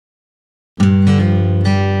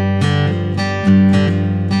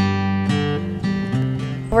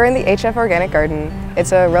we're in the HF Organic Garden.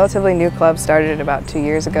 It's a relatively new club, started about 2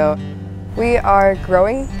 years ago. We are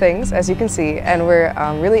growing things, as you can see, and we're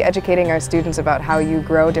really educating our students about how you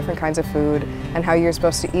grow different kinds of food and how you're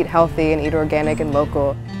supposed to eat healthy and eat organic and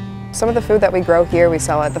local. Some of the food that we grow here we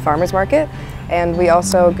sell at the farmers market, and we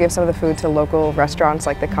also give some of the food to local restaurants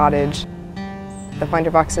like the Cottage. The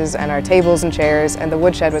binder boxes and our tables and chairs, and the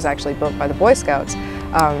woodshed was actually built by the Boy Scouts.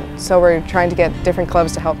 So we're trying to get different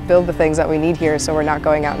clubs to help build the things that we need here so we're not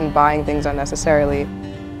going out and buying things unnecessarily.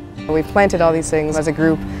 We planted all these things as a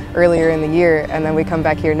group earlier in the year, and then we come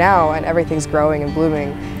back here now and everything's growing and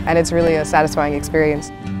blooming, and it's really a satisfying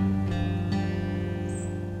experience.